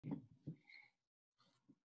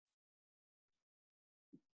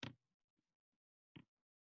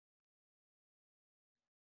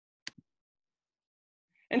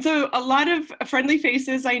And so a lot of friendly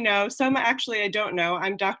faces I know, some actually I don't know.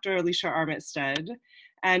 I'm Dr. Alicia Armitstead,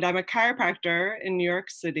 and I'm a chiropractor in New York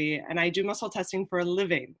City, and I do muscle testing for a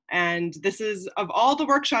living. And this is, of all the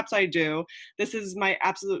workshops I do, this is my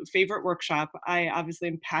absolute favorite workshop. I obviously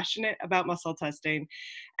am passionate about muscle testing,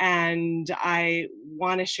 and I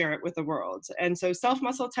want to share it with the world. And so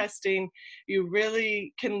self-muscle testing, you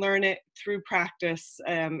really can learn it through practice.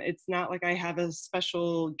 It's not like I have a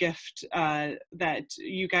special gift that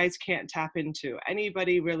you guys can't tap into.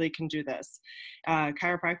 Anybody really can do this,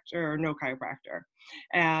 chiropractor or no chiropractor.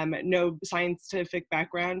 No scientific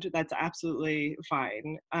background, that's absolutely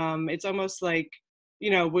fine. It's almost like,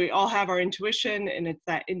 we all have our intuition, and it's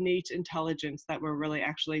that innate intelligence that we're really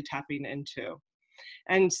actually tapping into.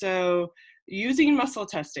 And so using muscle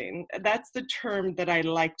testing, that's the term that I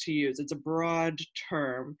like to use. It's a broad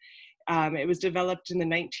term. It was developed in the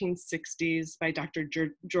 1960s by Dr.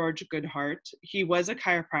 George Goodhart. He was a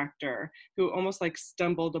chiropractor who almost like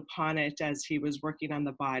stumbled upon it as he was working on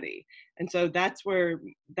the body. And so that's where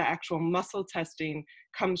the actual muscle testing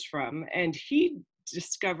comes from. And he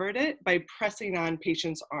discovered it by pressing on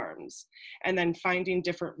patients' arms and then finding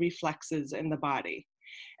different reflexes in the body.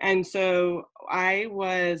 And so I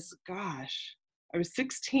was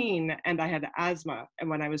 16 and I had asthma and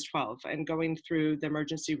when I was 12 and going through the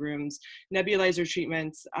emergency rooms, nebulizer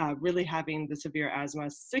treatments, really having the severe asthma,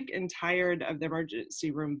 sick and tired of the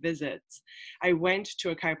emergency room visits. I went to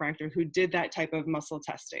a chiropractor who did that type of muscle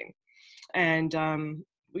testing. And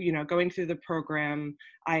going through the program,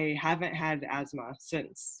 I haven't had asthma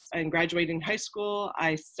since. And graduating high school,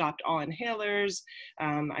 I stopped all inhalers.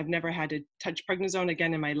 I've never had to touch prednisone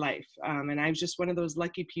again in my life. And I was just one of those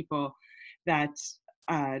lucky people that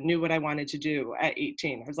knew what I wanted to do at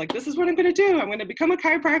 18. I was like, this is what I'm going to do. I'm going to become a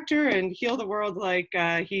chiropractor and heal the world like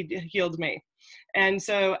he healed me. And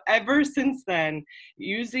so ever since then,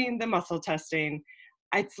 using the muscle testing,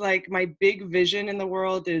 it's like my big vision in the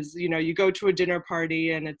world is, you go to a dinner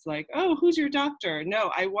party and it's like, oh, who's your doctor?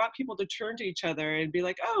 No, I want people to turn to each other and be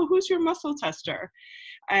like, oh, who's your muscle tester?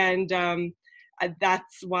 And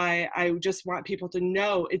that's why I just want people to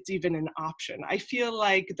know it's even an option. I feel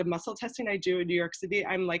like the muscle testing I do in New York City,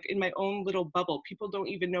 I'm like in my own little bubble. People don't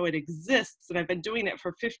even know it exists, and I've been doing it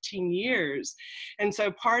for 15 years. And so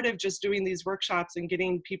part of just doing these workshops and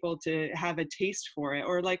getting people to have a taste for it,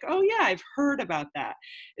 or like, oh yeah, I've heard about that,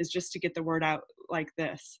 is just to get the word out like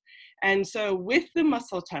this. And so with the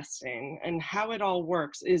muscle testing and how it all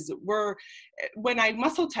works is when I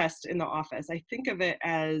muscle test in the office, I think of it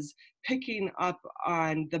as picking up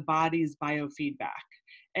on the body's biofeedback.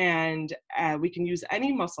 And we can use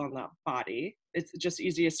any muscle in the body. It's just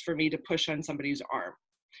easiest for me to push on somebody's arm.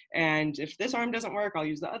 And if this arm doesn't work, I'll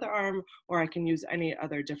use the other arm, or I can use any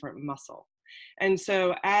other different muscle. And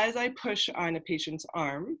so as I push on a patient's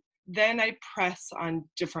arm, then I press on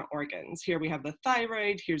different organs. Here we have the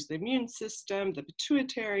thyroid, here's the immune system, the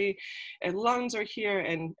pituitary, and lungs are here,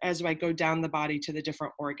 and as I go down the body to the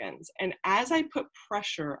different organs. And as I put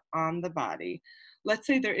pressure on the body, let's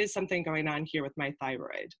say there is something going on here with my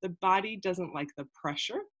thyroid. The body doesn't like the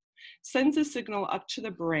pressure, sends a signal up to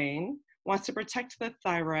the brain, wants to protect the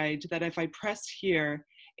thyroid, that if I press here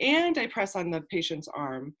and I press on the patient's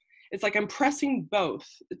arm, it's like I'm pressing both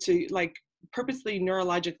to like purposely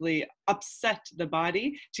neurologically upset the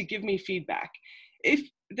body to give me feedback. If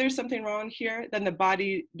there's something wrong here, then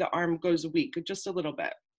the arm goes weak just a little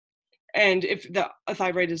bit. And if the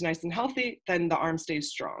thyroid is nice and healthy, then the arm stays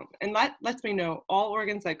strong. And that lets me know all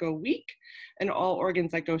organs that go weak and all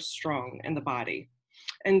organs that go strong in the body.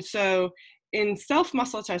 And so in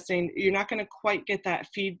self-muscle testing, you're not going to quite get that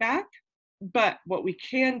feedback. But what we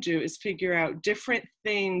can do is figure out different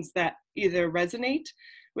things that either resonate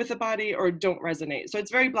with the body or don't resonate. So it's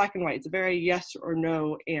very black and white. It's a very yes or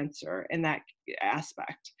no answer in that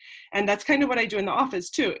aspect. And that's kind of what I do in the office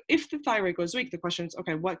too. If the thyroid goes weak, the question is,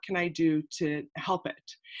 okay, what can I do to help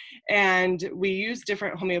it? And we use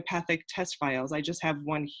different homeopathic test vials. I just have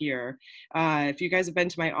one here. If you guys have been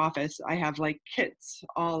to my office, I have like kits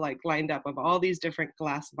all like lined up of all these different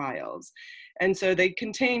glass vials. And so they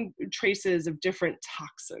contain traces of different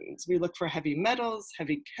toxins. We look for heavy metals,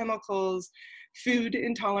 heavy chemicals, food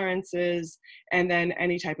intolerances, and then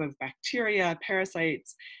any type of bacteria,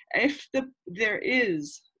 parasites. If there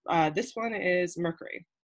is, this one is mercury.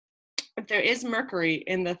 If there is mercury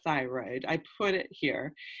in the thyroid, I put it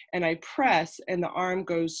here and I press and the arm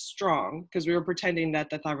goes strong because we were pretending that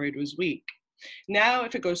the thyroid was weak. Now,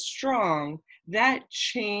 if it goes strong, that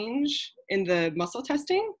change in the muscle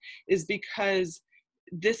testing is because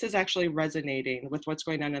this is actually resonating with what's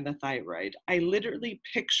going on in the thyroid. I literally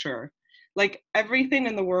picture like everything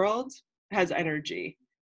in the world has energy.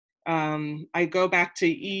 I go back to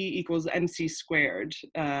E equals mc squared,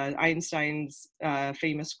 Einstein's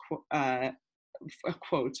famous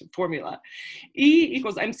quote formula. E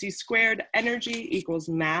equals mc squared, energy equals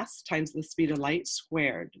mass times the speed of light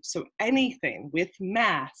squared. So anything with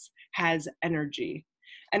mass has energy.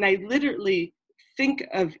 And I literally think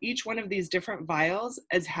of each one of these different vials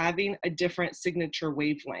as having a different signature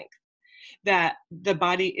wavelength that the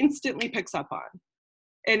body instantly picks up on.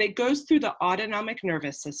 And it goes through the autonomic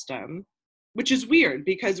nervous system, which is weird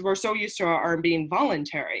because we're so used to our arm being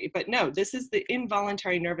voluntary. But no, this is the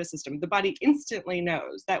involuntary nervous system. The body instantly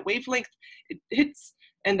knows that wavelength, it hits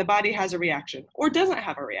and the body has a reaction or doesn't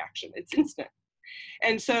have a reaction. It's instant.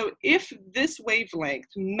 And so if this wavelength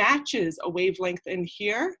matches a wavelength in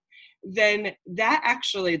here, then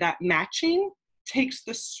that matching takes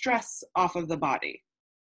the stress off of the body.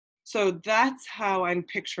 So that's how I'm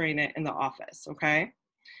picturing it in the office, okay?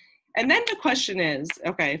 And then the question is,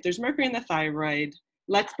 okay, if there's mercury in the thyroid,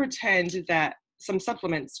 let's pretend that some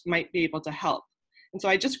supplements might be able to help. And so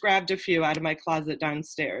I just grabbed a few out of my closet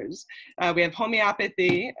downstairs. We have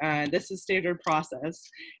homeopathy. This is standard process.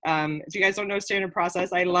 If you guys don't know standard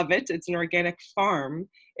process, I love it. It's an organic farm.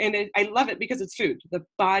 And I love it because it's food. The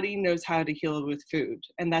body knows how to heal with food.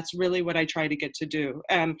 And that's really what I try to get to do.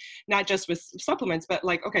 Not just with supplements, but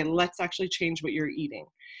like, okay, let's actually change what you're eating.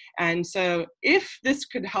 And so if this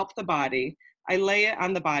could help the body, I lay it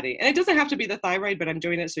on the body. And it doesn't have to be the thyroid, but I'm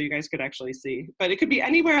doing it so you guys could actually see. But it could be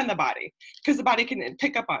anywhere on the body because the body can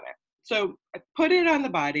pick up on it. So I put it on the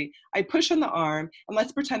body, I push on the arm, and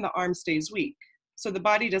let's pretend the arm stays weak. So the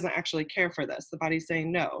body doesn't actually care for this. The body's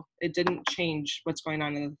saying, no, it didn't change what's going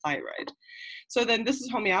on in the thyroid. So then this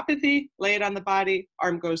is homeopathy, lay it on the body,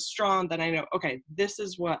 arm goes strong, then I know, okay, this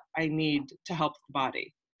is what I need to help the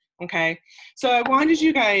body. Okay, so I wanted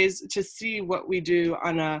you guys to see what we do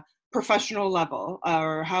on a professional level,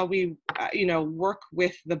 or how we work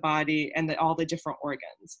with the body and all the different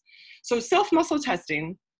organs. So self-muscle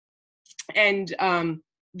testing, and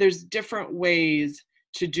there's different ways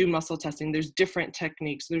to do muscle testing. There's different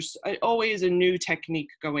techniques. There's always a new technique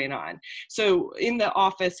going on. So in the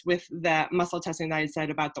office with that muscle testing that I said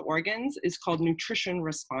about the organs is called nutrition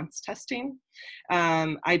response testing.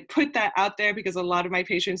 I put that out there because a lot of my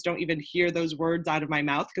patients don't even hear those words out of my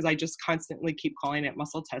mouth because I just constantly keep calling it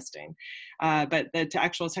muscle testing. But the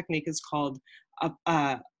actual technique is called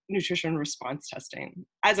nutrition response testing.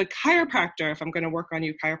 As a chiropractor, if I'm going to work on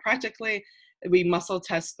you chiropractically, we muscle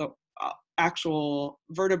test the actual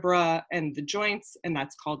vertebra and the joints, and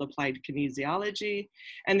that's called applied kinesiology.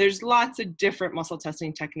 And there's lots of different muscle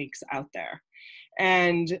testing techniques out there.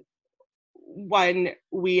 And when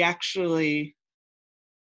we actually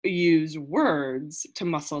use words to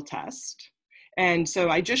muscle test, and so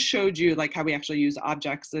I just showed you like how we actually use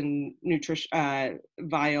objects and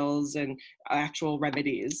vials and actual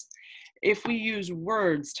remedies. If we use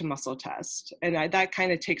words to muscle test, and that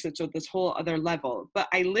kind of takes it to this whole other level, but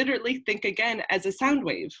I literally think again as a sound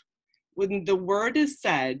wave. When the word is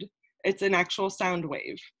said, it's an actual sound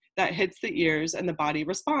wave that hits the ears and the body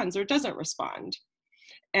responds or doesn't respond.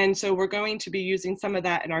 And so we're going to be using some of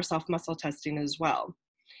that in our self-muscle testing as well.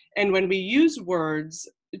 And when we use words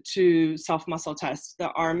to self-muscle test,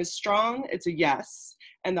 the arm is strong, it's a yes,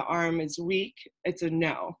 and the arm is weak, it's a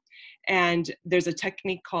no. And there's a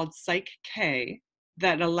technique called psych-k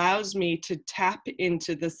that allows me to tap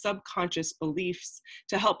into the subconscious beliefs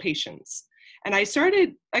to help patients. And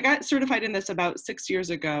I got certified in this about 6 years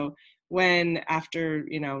ago when, after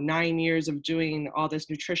 9 years of doing all this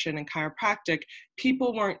nutrition and chiropractic,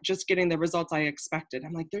 people weren't just getting the results I expected.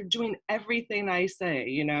 I'm like, they're doing everything I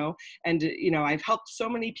say, and I've helped so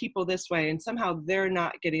many people this way, and somehow they're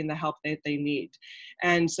not getting the help that they need.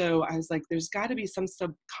 And so I was like, there's got to be some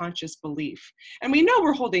subconscious belief. And we know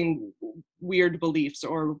we're holding weird beliefs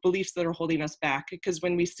or beliefs that are holding us back, because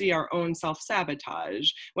when we see our own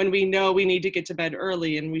self-sabotage, when we know we need to get to bed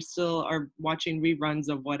early and we still are watching reruns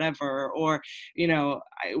of whatever, or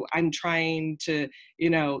I'm trying to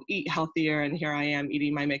eat healthier and here I am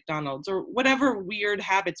eating my McDonald's, or whatever weird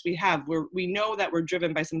habits we have, where we know that we're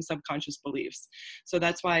driven by some subconscious beliefs. So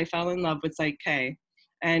that's why I fell in love with psych-k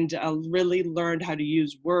and really learned how to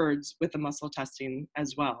use words with the muscle testing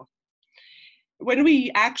as well. When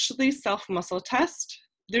we actually self-muscle test,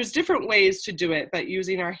 there's different ways to do it, but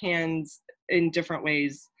using our hands in different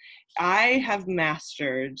ways. I have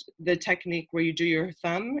mastered the technique where you do your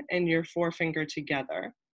thumb and your forefinger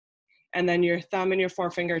together, and then your thumb and your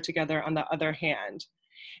forefinger together on the other hand.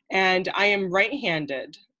 And I am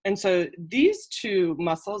right-handed. And so these two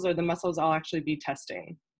muscles are the muscles I'll actually be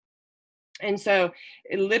testing. And so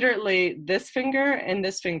literally this finger and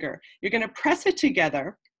this finger, you're going to press it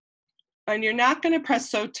together. And you're not going to press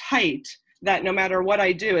so tight that no matter what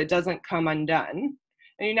I do, it doesn't come undone.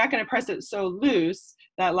 And you're not going to press it so loose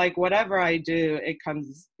that like whatever I do, it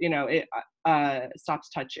comes, you know, it stops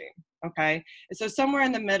touching. Okay. And so somewhere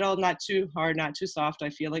in the middle, not too hard, not too soft. I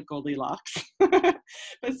feel like Goldilocks, but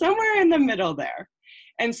somewhere in the middle there.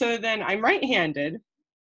 And so then I'm right-handed,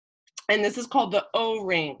 and this is called the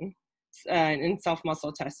O-ring in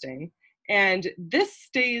self-muscle testing. And this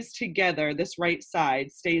stays together, this right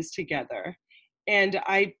side stays together. And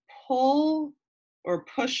I pull or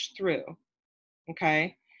push through,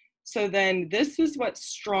 okay? So then this is what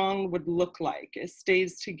strong would look like. It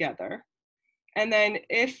stays together. And then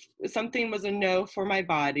if something was a no for my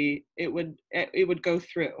body, it would go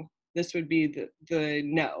through. This would be the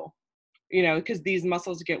no, you know, because these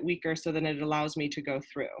muscles get weaker, so then it allows me to go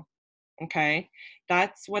through. Okay,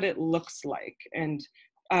 that's what it looks like. And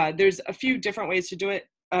there's a few different ways to do it,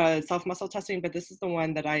 self-muscle testing, but this is the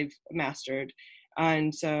one that I've mastered.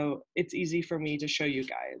 And so it's easy for me to show you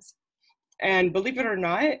guys. And believe it or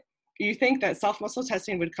not, you think that self-muscle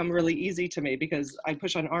testing would come really easy to me because I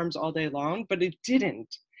push on arms all day long, but it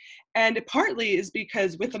didn't. And it partly is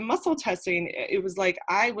because with the muscle testing, it was like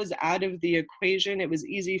I was out of the equation. It was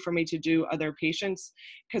easy for me to do other patients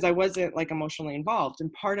because I wasn't like emotionally involved.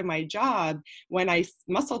 And part of my job when I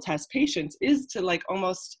muscle test patients is to like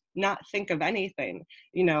almost not think of anything,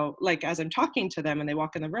 you know, like as I'm talking to them and they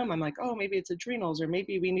walk in the room, I'm like, oh, maybe it's adrenals, or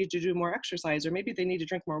maybe we need to do more exercise, or maybe they need to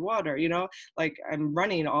drink more water, you know, like I'm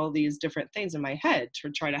running all these different things in my head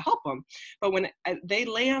to try to help them. But when they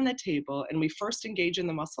lay on the table and we first engage in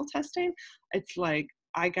the muscle testing, it's like,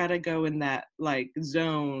 I gotta go in that like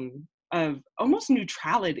zone of almost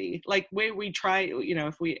neutrality, like where we try, you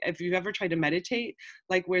know, if you've ever tried to meditate,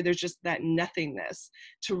 like where there's just that nothingness,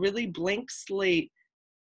 to really blank slate,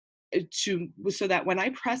 so that when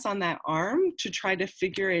I press on that arm to try to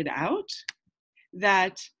figure it out,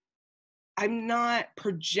 that I'm not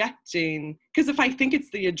projecting, because if I think it's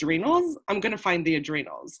the adrenals, I'm going to find the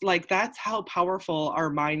adrenals. Like that's how powerful our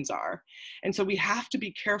minds are. And so we have to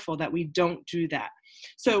be careful that we don't do that.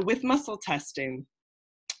 So with muscle testing,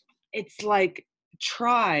 it's like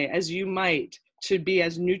try as you might to be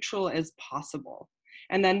as neutral as possible.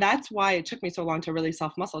 And then that's why it took me so long to really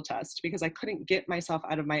self-muscle test, because I couldn't get myself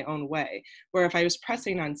out of my own way. Where if I was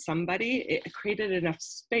pressing on somebody, it created enough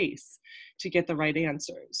space to get the right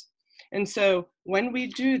answers. And so when we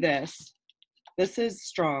do this, this is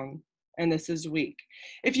strong and this is weak.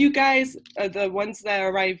 If you guys, the ones that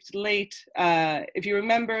arrived late, if you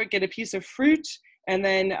remember, get a piece of fruit and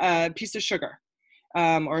then a piece of sugar.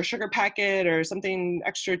 Or a sugar packet or something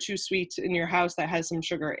extra too sweet in your house that has some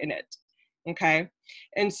sugar in it. Okay.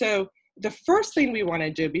 And so the first thing we want to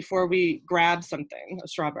do before we grab something, a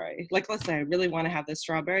strawberry, like let's say I really want to have this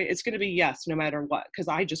strawberry, it's going to be yes, no matter what, because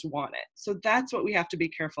I just want it. So that's what we have to be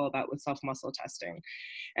careful about with self-muscle testing.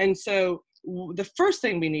 And so the first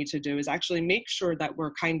thing we need to do is actually make sure that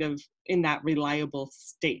we're kind of in that reliable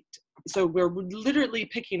state. So we're literally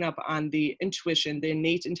picking up on the intuition, the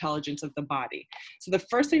innate intelligence of the body. So the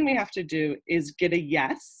first thing we have to do is get a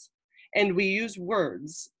yes. And we use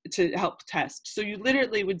words to help test. So you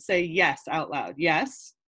literally would say yes out loud,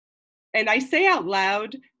 yes. And I say out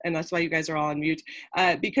loud, and that's why you guys are all on mute,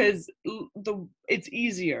 because it's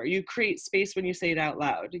easier. You create space when you say it out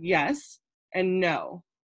loud. Yes and no.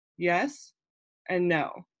 Yes and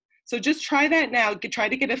no. So just try that now. Try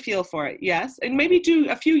to get a feel for it. Yes. And maybe do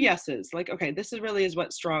a few yeses. Like, okay, this really is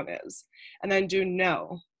what strong is. And then do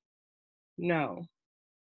no, no,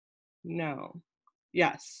 no,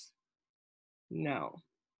 yes. No.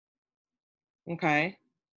 Okay.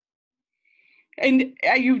 And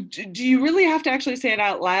do you really have to actually say it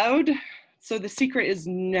out loud? So the secret is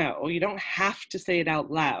no, you don't have to say it out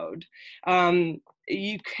loud.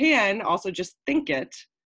 You can also just think it,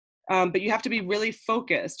 but you have to be really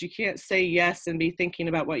focused. You can't say yes and be thinking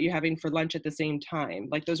about what you're having for lunch at the same time.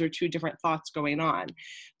 Like those are two different thoughts going on.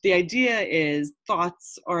 The idea is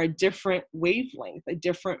thoughts are a different wavelength, a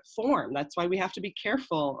different form. That's why we have to be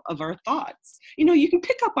careful of our thoughts. You know, you can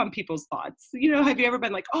pick up on people's thoughts. You know, have you ever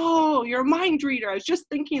been like, oh, you're a mind reader, I was just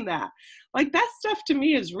thinking that. Like that stuff to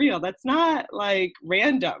me is real. That's not like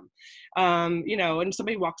random. You know, when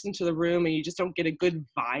somebody walks into the room and you just don't get a good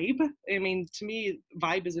vibe. I mean, to me,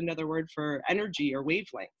 vibe is another word for energy or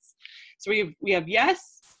wavelengths. So we have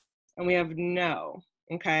yes and we have no.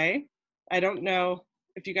 Okay. I don't know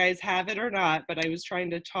if you guys have it or not, but I was trying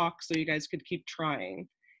to talk so you guys could keep trying.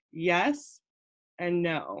 Yes and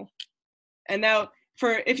no. And now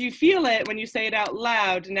if you feel it when you say it out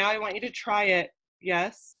loud, now I want you to try it.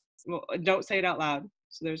 Yes. Well, don't say it out loud.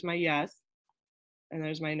 So there's my yes and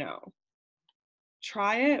there's my no.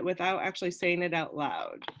 Try it without actually saying it out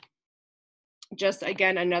loud. Just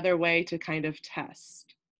again, another way to kind of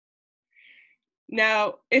test.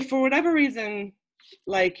 Now, if for whatever reason,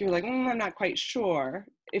 like you're like, I'm not quite sure,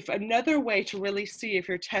 if another way to really see if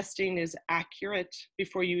your testing is accurate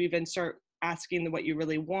before you even start asking what you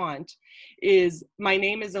really want is, my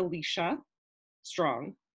name is Alicia,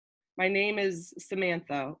 strong. My name is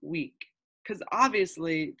Samantha, weak. Because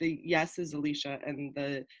obviously the yes is Alicia and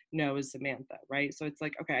the no is Samantha, right? So it's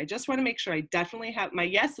like, okay, I just want to make sure I definitely have, my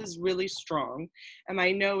yes is really strong and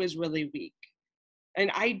my no is really weak. And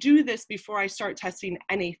I do this before I start testing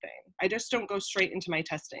anything. I just don't go straight into my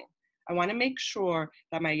testing. I want to make sure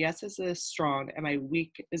that my yes is a strong and my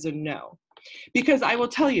weak is a no. Because I will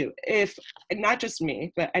tell you, if, not just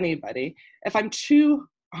me, but anybody, if I'm too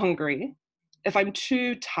hungry, if I'm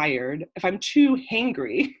too tired, if I'm too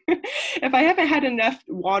hangry, if I haven't had enough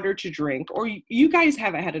water to drink, or you guys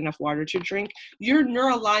haven't had enough water to drink, your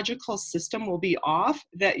neurological system will be off,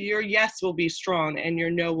 that your yes will be strong and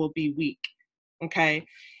your no will be weak, okay?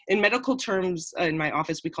 In medical terms, in my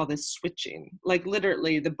office, we call this switching. Like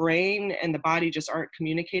literally the brain and the body just aren't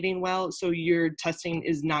communicating well, so your testing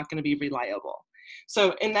is not gonna be reliable.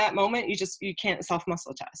 So in that moment, you can't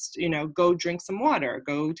self-muscle test, go drink some water,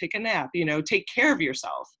 go take a nap, take care of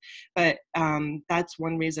yourself. But that's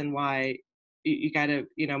one reason why you got to,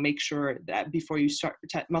 make sure that before you start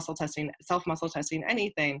self-muscle testing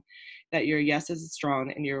anything, that your yes is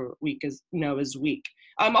strong and your no is weak.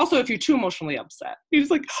 Also, if you're too emotionally upset, you're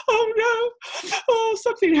just like, oh no, oh,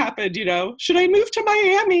 something happened, should I move to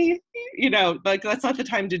Miami? Like that's not the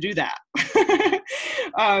time to do that.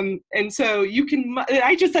 And so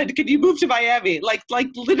I just said, could you move to Miami? Like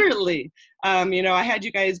literally, I had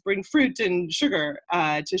you guys bring fruit and sugar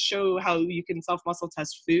to show how you can self-muscle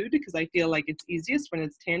test food, because I feel like it's easiest when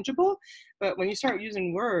it's tangible. But when you start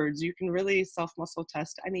using words, you can really self-muscle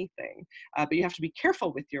test anything. But you have to be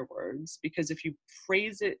careful with your words, because if you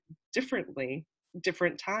phrase it differently,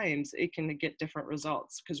 different times, it can get different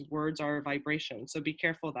results, because words are vibration. So be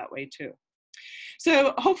careful that way too.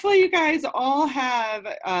 So hopefully you guys all have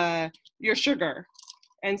your sugar.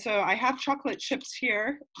 And so I have chocolate chips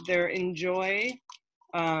here. They're Enjoy,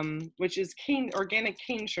 which is organic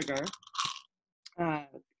cane sugar. Because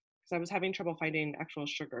I was having trouble finding actual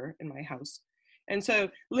sugar in my house. And so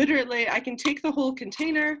literally I can take the whole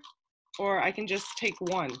container, or I can just take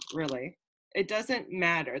one, really. It doesn't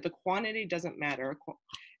matter. The quantity doesn't matter.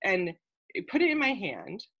 And put it in my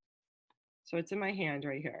hand. So it's in my hand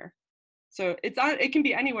right here. So it can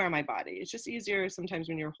be anywhere on my body. It's just easier sometimes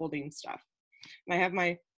when you're holding stuff. And I have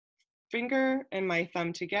my finger and my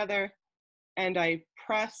thumb together, and I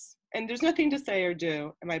press, and there's nothing to say or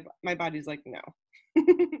do. And my body's like, no,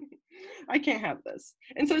 I can't have this.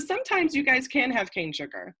 And so sometimes you guys can have cane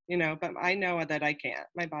sugar, but I know that I can't.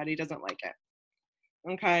 My body doesn't like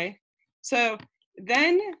it. Okay. So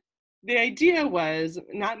then the idea was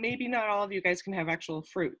maybe not all of you guys can have actual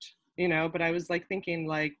fruit, but I was like thinking,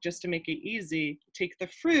 like, just to make it easy, take the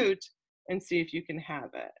fruit and see if you can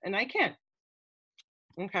have it. And I can.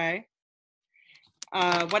 Okay.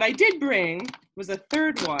 What I did bring was a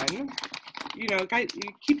third one. Guys,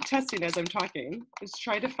 you keep testing as I'm talking. Just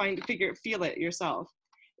try to feel it yourself.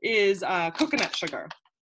 Is coconut sugar.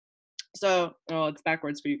 So, it's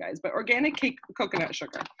backwards for you guys, but organic coconut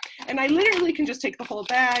sugar. And I literally can just take the whole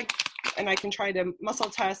bag, and I can try to muscle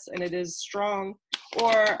test, and it is strong.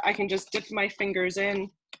 Or I can just dip my fingers in,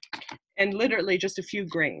 and literally just a few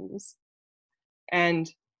grains,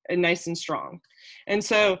 and nice and strong. And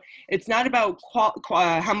so it's not about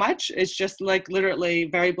how much, it's just like literally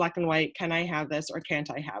very black and white. Can I have this or can't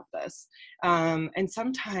I have this? And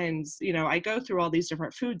sometimes, I go through all these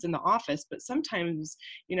different foods in the office, but sometimes,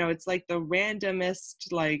 it's like the randomest,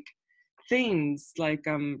 like things like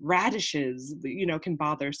radishes, can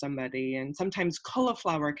bother somebody, and sometimes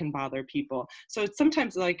cauliflower can bother people. So it's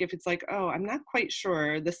sometimes like, if it's like, oh, I'm not quite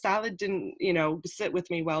sure, the salad didn't, sit with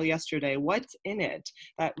me well yesterday, what's in it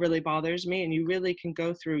that really bothers me? And you really can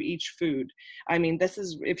go through each food. I mean, this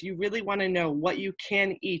is, if you really want to know what you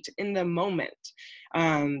can eat in the moment,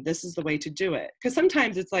 this is the way to do it. Because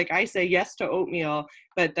sometimes it's like, I say yes to oatmeal,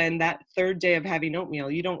 but then that third day of having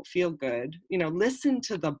oatmeal, you don't feel good. Listen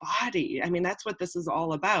to the body. I mean, that's what this is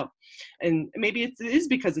all about. And maybe it is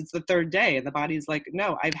because it's the third day and the body's like,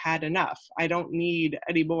 no, I've had enough. I don't need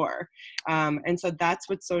any more. And so that's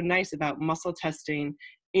what's so nice about muscle testing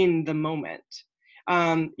in the moment.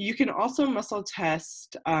 You can also muscle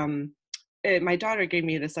test. My daughter gave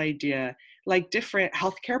me this idea, like different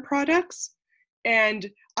healthcare products. And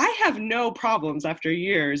I have no problems after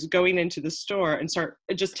years going into the store and start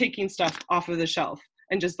just taking stuff off of the shelf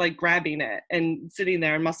and just like grabbing it and sitting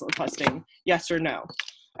there and muscle testing, yes or no.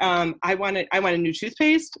 I want a new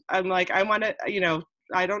toothpaste. I'm like, I want it,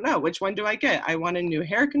 I don't know, which one do I get? I want a new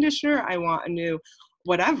hair conditioner. I want a new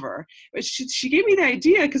whatever. But she gave me the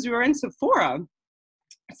idea because we were in Sephora.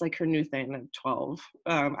 It's like her new thing at 12.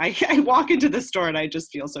 I walk into the store and I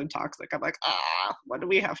just feel so toxic. I'm like, what do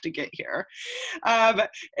we have to get here?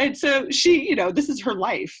 And so she, this is her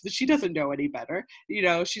life. She doesn't know any better.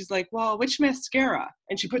 She's like, well, which mascara?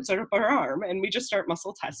 And she puts it up her arm and we just start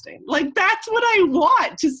muscle testing. Like, that's what I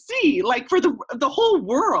want to see, like for the whole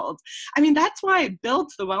world. I mean, that's why I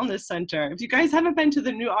built the Wellness Center. If you guys haven't been to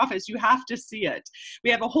the new office, you have to see it. We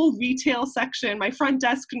have a whole retail section. My front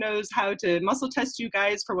desk knows how to muscle test you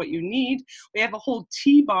guys for what you need. We have a whole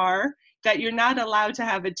tea bar that you're not allowed to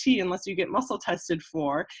have a tea unless you get muscle tested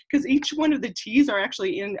for, because each one of the teas are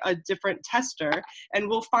actually in a different tester, and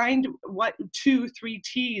we'll find what 2-3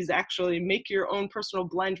 teas actually make your own personal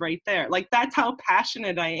blend right there. Like, that's how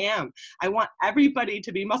passionate I am. I want everybody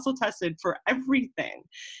to be muscle tested for everything.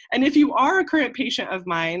 And if you are a current patient of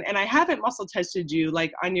mine and I haven't muscle tested you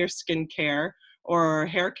like on your skincare or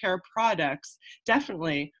hair care products,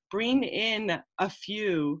 definitely bring in a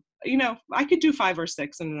few. I could do 5 or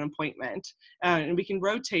 6 in an appointment, and we can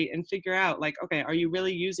rotate and figure out, like, okay, are you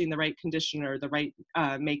really using the right conditioner, the right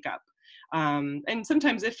makeup? And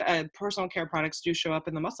sometimes if personal care products do show up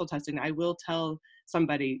in the muscle testing, I will tell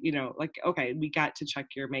somebody, like, okay, we got to check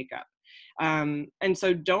your makeup. And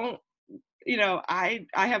so don't, I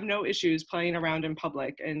have no issues playing around in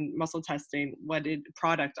public and muscle testing what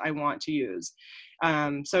product I want to use.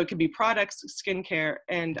 So it could be products, skincare,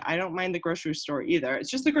 and I don't mind the grocery store either. It's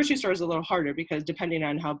just the grocery store is a little harder because depending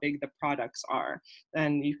on how big the products are,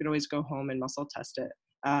 then you could always go home and muscle test it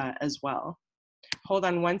as well. Hold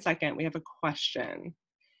on one second. We have a question.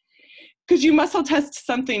 Could you muscle test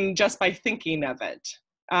something just by thinking of it?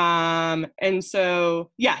 And so,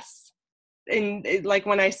 yes. And like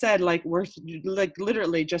when I said, like, we're like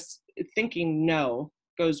literally just thinking no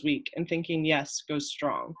goes weak and thinking yes goes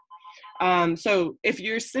strong. So if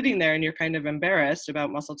you're sitting there and you're kind of embarrassed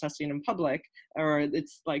about muscle testing in public, or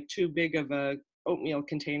it's like too big of a oatmeal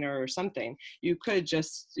container or something, you could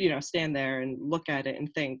just, stand there and look at it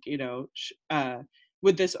and think,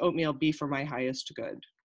 would this oatmeal be for my highest good?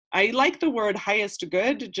 I like the word highest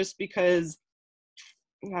good just because,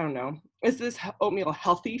 I don't know, is this oatmeal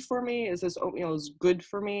healthy for me? Is this oatmeal is good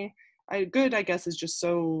for me? Good, I guess, is just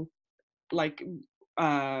so, like,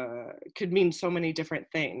 could mean so many different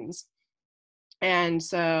things. And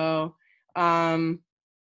so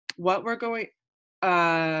what we're going,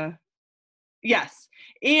 yes.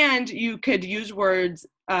 And you could use words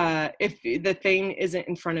if the thing isn't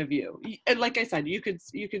in front of you. And like I said, you could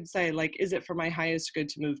say, like, is it for my highest good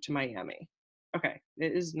to move to Miami? Okay,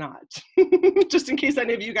 it is not. Just in case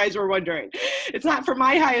any of you guys were wondering. It's not for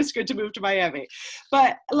my highest good to move to Miami.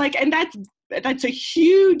 But like, and that's a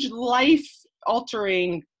huge life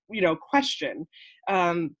altering, question.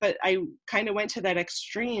 But I kind of went to that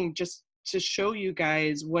extreme just to show you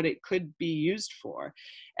guys what it could be used for.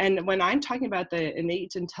 And when I'm talking about the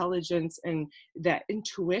innate intelligence and that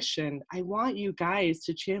intuition, I want you guys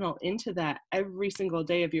to channel into that every single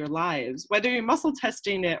day of your lives, whether you're muscle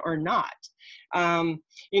testing it or not.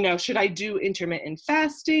 Should I do intermittent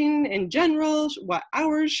fasting in general? What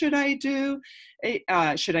hours should I do?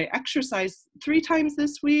 Should I exercise 3 times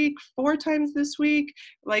this week, 4 times this week?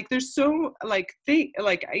 Like, there's so,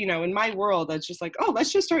 in my world, it's just like, oh,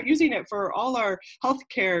 let's just start using it for all our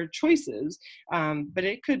healthcare choices. But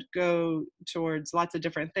it could go towards lots of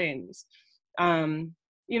different things.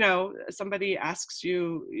 Somebody asks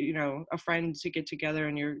you, a friend to get together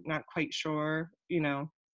and you're not quite sure,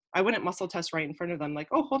 I wouldn't muscle test right in front of them, like,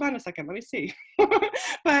 oh, hold on a second, let me see.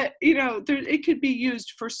 But, it could be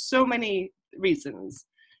used for so many reasons.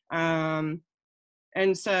 And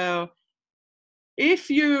so if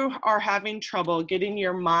you are having trouble getting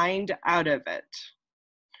your mind out of it,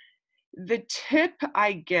 the tip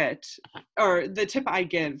I give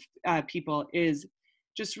people is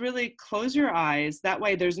just really close your eyes. That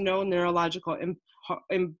way there's no neurological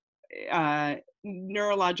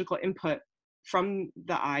input from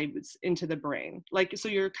the eyes into the brain. Like, so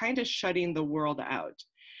you're kind of shutting the world out.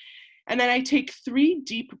 And then I take 3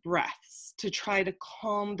 deep breaths to try to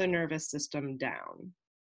calm the nervous system down.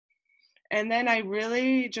 And then I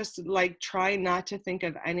really just try not to think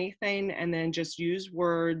of anything and then just use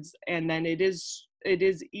words. And then it is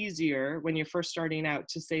easier when you're first starting out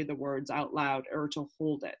to say the words out loud or to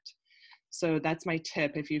hold it. So that's my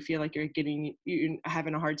tip. If you feel like you're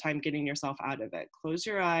having a hard time getting yourself out of it, close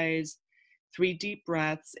your eyes, 3 deep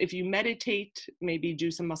breaths. If you meditate, maybe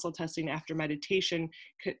do some muscle testing after meditation,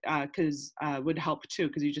 because would help too,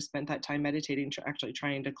 because you just spent that time meditating, actually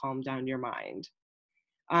trying to calm down your mind.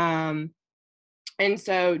 And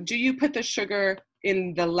so, do you put the sugar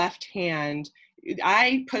in the left hand?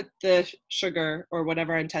 I put the sugar or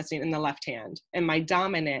whatever I'm testing in the left hand, and my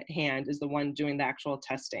dominant hand is the one doing the actual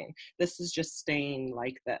testing. This is just staying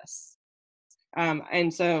like this.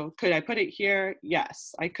 And so could I put it here?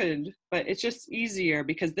 Yes, I could, but it's just easier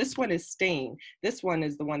because this one is staying. This one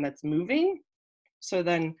is the one that's moving. So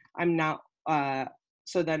then I'm not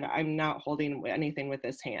holding anything with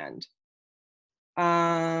this hand.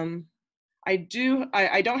 I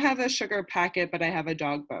don't have a sugar packet, but I have a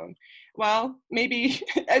dog bone. Well, maybe,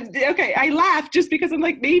 okay, I laugh just because I'm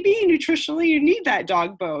like, maybe nutritionally you need that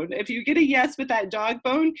dog bone. If you get a yes with that dog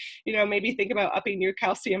bone, maybe think about upping your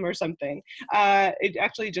calcium or something. It'd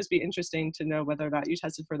actually just be interesting to know whether or not you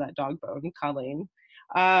tested for that dog bone, Colleen.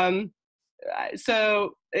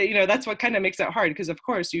 So, that's what kind of makes it hard, because of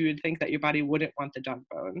course you would think that your body wouldn't want the dog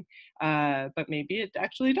bone, but maybe it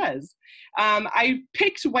actually does. I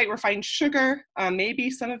picked white refined sugar. Maybe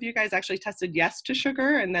some of you guys actually tested yes to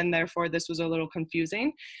sugar, and then therefore this was a little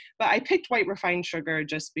confusing. But I picked white refined sugar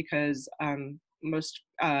just because most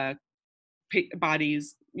of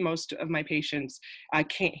my patients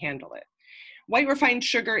can't handle it. White refined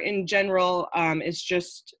sugar in general is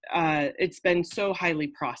just, it's been so highly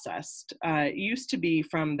processed. It used to be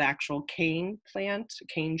from the actual cane plant,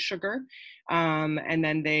 cane sugar, and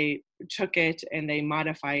then they took it and they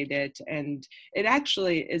modified it, and it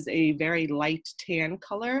actually is a very light tan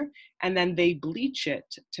color, and then they bleach it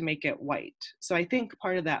to make it white. So I think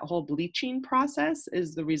part of that whole bleaching process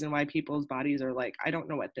is the reason why people's bodies are like, I don't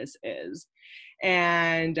know what this is.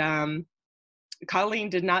 And Colleen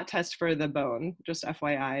did not test for the bone, just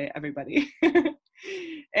FYI, everybody.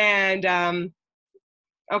 And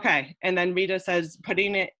okay, and then Rita says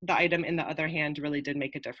putting the item in the other hand really did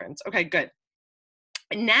make a difference. Okay, good.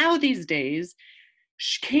 Now these days,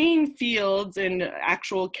 cane fields and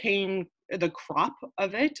actual cane, the crop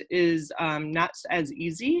of it is not as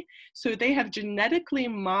easy. So they have genetically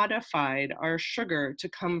modified our sugar to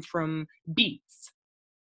come from beets,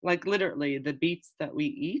 like literally the beets that we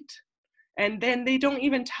eat. And then they don't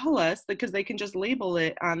even tell us, because they can just label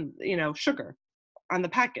it on, sugar on the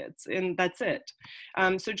packets, and that's it.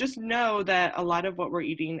 So just know that a lot of what we're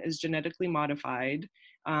eating is genetically modified,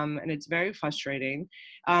 and it's very frustrating.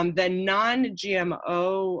 The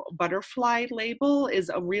non-GMO butterfly label is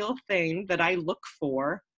a real thing that I look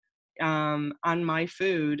for on my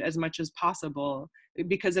food as much as possible,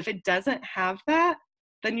 because if it doesn't have that,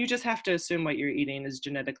 then you just have to assume what you're eating is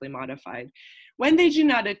genetically modified. When they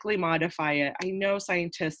genetically modify it, I know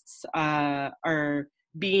scientists are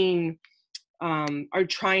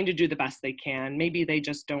trying to do the best they can. Maybe they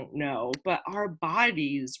just don't know, but our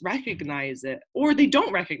bodies recognize it, or they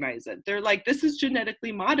don't recognize it. They're like, this is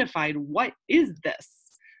genetically modified. What is this?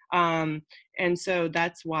 And so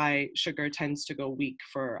that's why sugar tends to go weak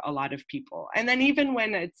for a lot of people. And then even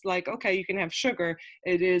when it's like, okay, you can have sugar,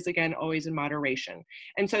 it is, again, always in moderation.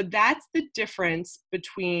 And so that's the difference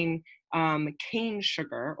between cane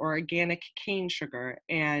sugar or organic cane sugar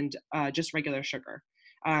and just regular sugar.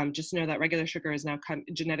 Just know that regular sugar is now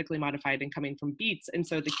genetically modified and coming from beets. And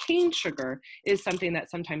so the cane sugar is something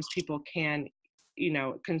that sometimes people can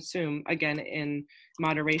consume, again, in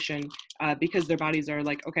moderation, because their bodies are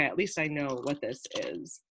like, okay, at least I know what this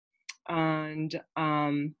is. And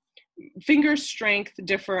finger strength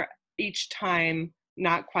differ each time,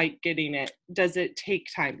 not quite getting it. Does it take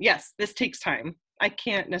time? Yes, this takes time. I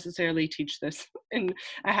can't necessarily teach this in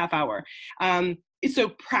a half hour. So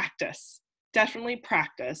practice, definitely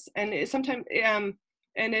practice. And sometimes, and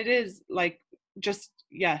it is like, just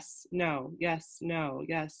yes, no, yes, no,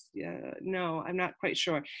 yes, yeah, no, I'm not quite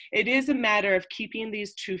sure. It is a matter of keeping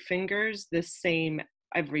these two fingers the same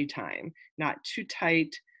every time, not too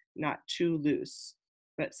tight, not too loose,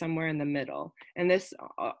 but somewhere in the middle. And this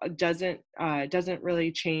doesn't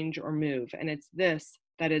really change or move. And it's this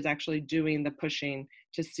that is actually doing the pushing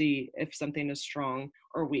to see if something is strong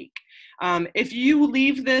or weak. If you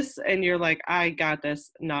leave this and you're like, I got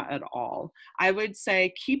this, not at all. I would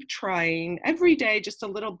say keep trying every day, just a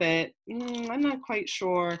little bit. I'm not quite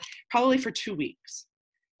sure, probably for 2 weeks.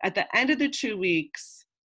 At the end of the 2 weeks,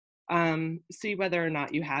 see whether or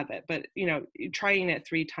not you have it. But, trying it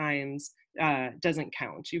 3 times doesn't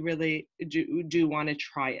count. You really do want to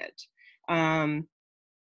try it.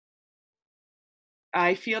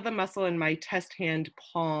 I feel the muscle in my test hand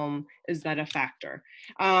palm. Is that a factor?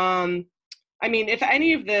 I mean, if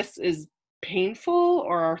any of this is painful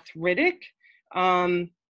or arthritic,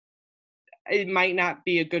 it might not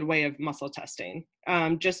be a good way of muscle testing,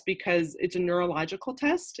 just because it's a neurological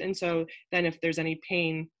test. And so then if there's any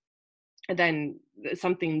pain, then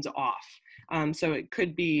something's off. So it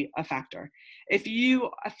could be a factor. If you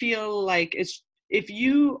feel like if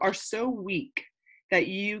you are so weak that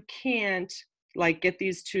you can't like get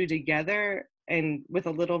these two together and with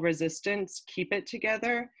a little resistance, keep it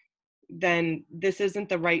together, then this isn't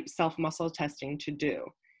the right self-muscle testing to do.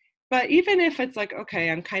 But even if it's like, okay,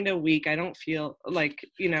 I'm kind of weak, I don't feel like,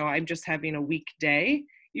 I'm just having a weak day,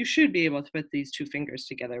 you should be able to put these two fingers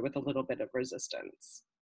together with a little bit of resistance.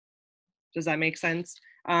 Does that make sense?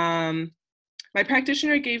 My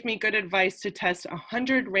practitioner gave me good advice to test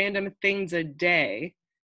 100 random things a day,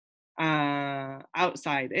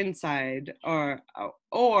 outside, inside, or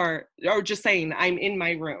just saying I'm in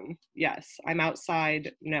my room. Yes. I'm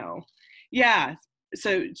outside. No. Yeah.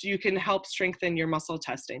 So you can help strengthen your muscle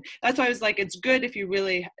testing. That's why I was like, it's good if you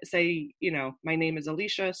really say, my name is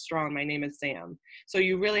Alicia Strong, my name is Sam. So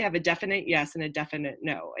you really have a definite yes and a definite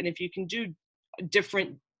no. And if you can do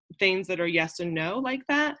different things that are yes and no like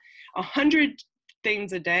that, 100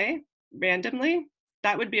 things a day randomly,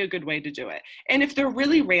 that would be a good way to do it. And if they're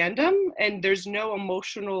really random and there's no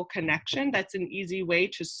emotional connection, that's an easy way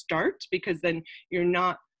to start, because then you're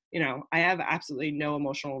not, I have absolutely no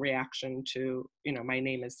emotional reaction to, my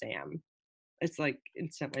name is Sam. It's like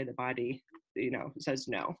instantly the body, says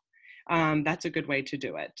no. That's a good way to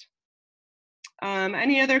do it.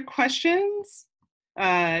 Any other questions?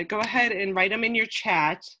 Go ahead and write them in your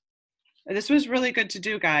chat. This was really good to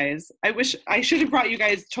do, guys. I wish I should have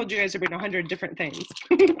told you guys to bring 100 different things.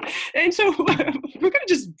 And so we're going to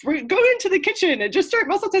just go into the kitchen and just start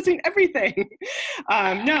muscle testing everything.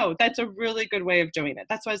 No, that's a really good way of doing it.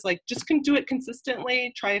 That's why I was like, just do it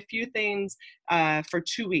consistently. Try a few things for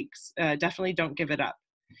 2 weeks. Definitely don't give it up.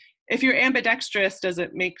 If you're ambidextrous, does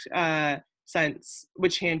it make sense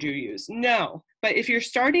which hand you use? No. But if you're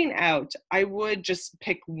starting out, I would just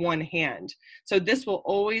pick one hand. So this will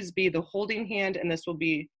always be the holding hand, and this will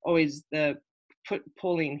be always the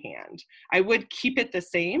pulling hand. I would keep it the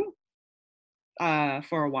same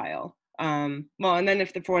for a while. And then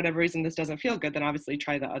if for whatever reason this doesn't feel good, then obviously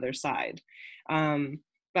try the other side.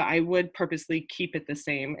 But I would purposely keep it the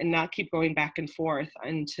same and not keep going back and forth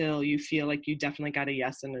until you feel like you definitely got a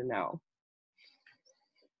yes and a no.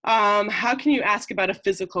 How can you ask about a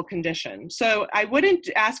physical condition? So I wouldn't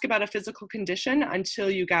ask about a physical condition until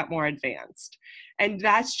you got more advanced. And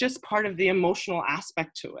that's just part of the emotional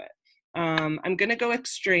aspect to it. I'm going to go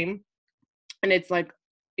extreme. And it's like,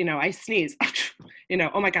 I sneeze,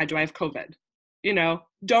 oh my God, do I have COVID?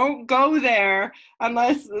 Don't go there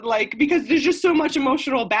unless because there's just so much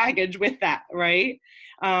emotional baggage with that, right?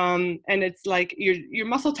 And it's like you're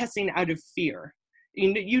muscle testing out of fear.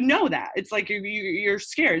 That it's like you're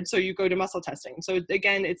scared, so you go to muscle testing. So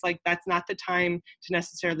again, it's like that's not the time to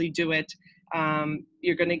necessarily do it.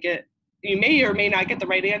 You're going to you may or may not get the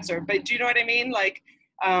right answer, but do you know what I mean? Like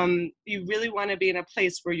you really want to be in a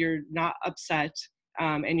place where you're not upset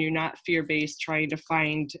and you're not fear-based trying to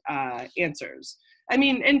find answers. I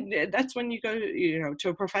mean, and that's when you go to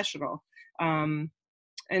a professional. And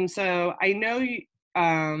so I know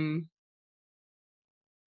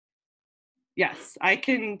yes, I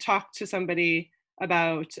can talk to somebody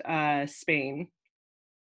about Spain.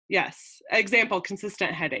 Yes. Example,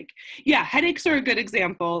 consistent headache. Yeah, headaches are a good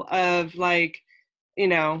example of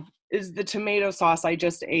is the tomato sauce I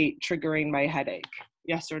just ate triggering my headache?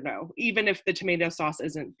 Yes or no? Even if the tomato sauce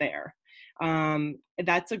isn't there.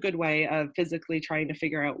 That's a good way of physically trying to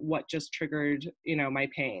figure out what just triggered, my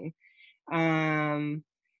pain.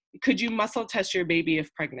 Could you muscle test your baby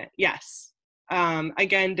if pregnant? Yes.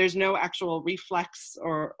 Again, there's no actual reflex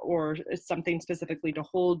or something specifically to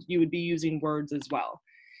hold. You would be using words as well.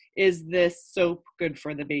 Is this soap good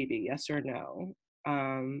for the baby? Yes or no?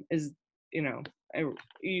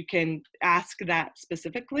 You can ask that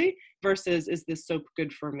specifically versus is this soap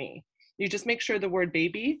good for me? You just make sure the word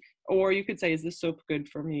baby, or you could say, is this soap good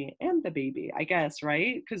for me and the baby? I guess,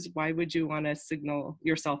 right? Because why would you want to signal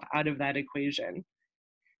yourself out of that equation?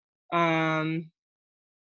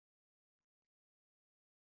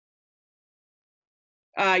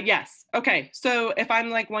 Yes. Okay. So if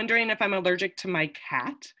I'm wondering if I'm allergic to my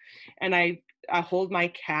cat and I hold my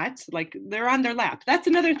cat, they're on their lap. That's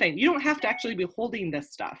another thing. You don't have to actually be holding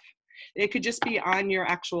this stuff. It could just be on your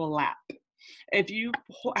actual lap. If you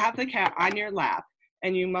have the cat on your lap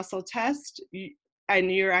and you muscle test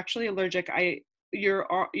and you're actually allergic,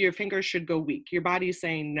 your fingers should go weak. Your body's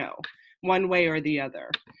saying no, one way or the other.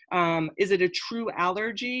 Is it a true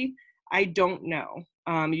allergy? I don't know.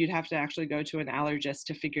 You'd have to actually go to an allergist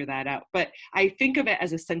to figure that out. But I think of it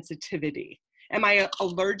as a sensitivity. Am I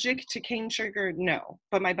allergic to cane sugar? No,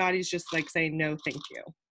 but my body's just like saying, no, thank you.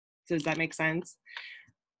 Does that make sense?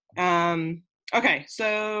 Okay,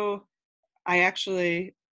 so I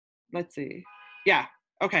actually, let's see. Yeah,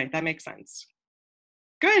 okay, that makes sense.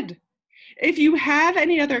 Good. If you have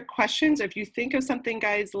any other questions, if you think of something,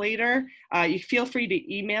 guys, later, you feel free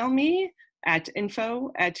to email me at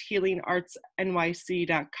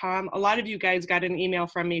info@healingartsnyc.com. A lot of you guys got an email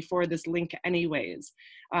from me for this link anyways,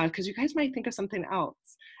 because you guys might think of something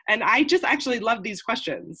else. And I just actually love these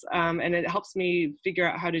questions, and it helps me figure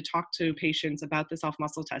out how to talk to patients about the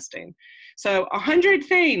self-muscle testing. So 100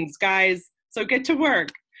 things, guys, so get to work.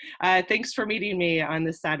 Thanks for meeting me on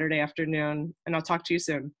this Saturday afternoon, and I'll talk to you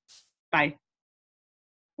soon. Bye.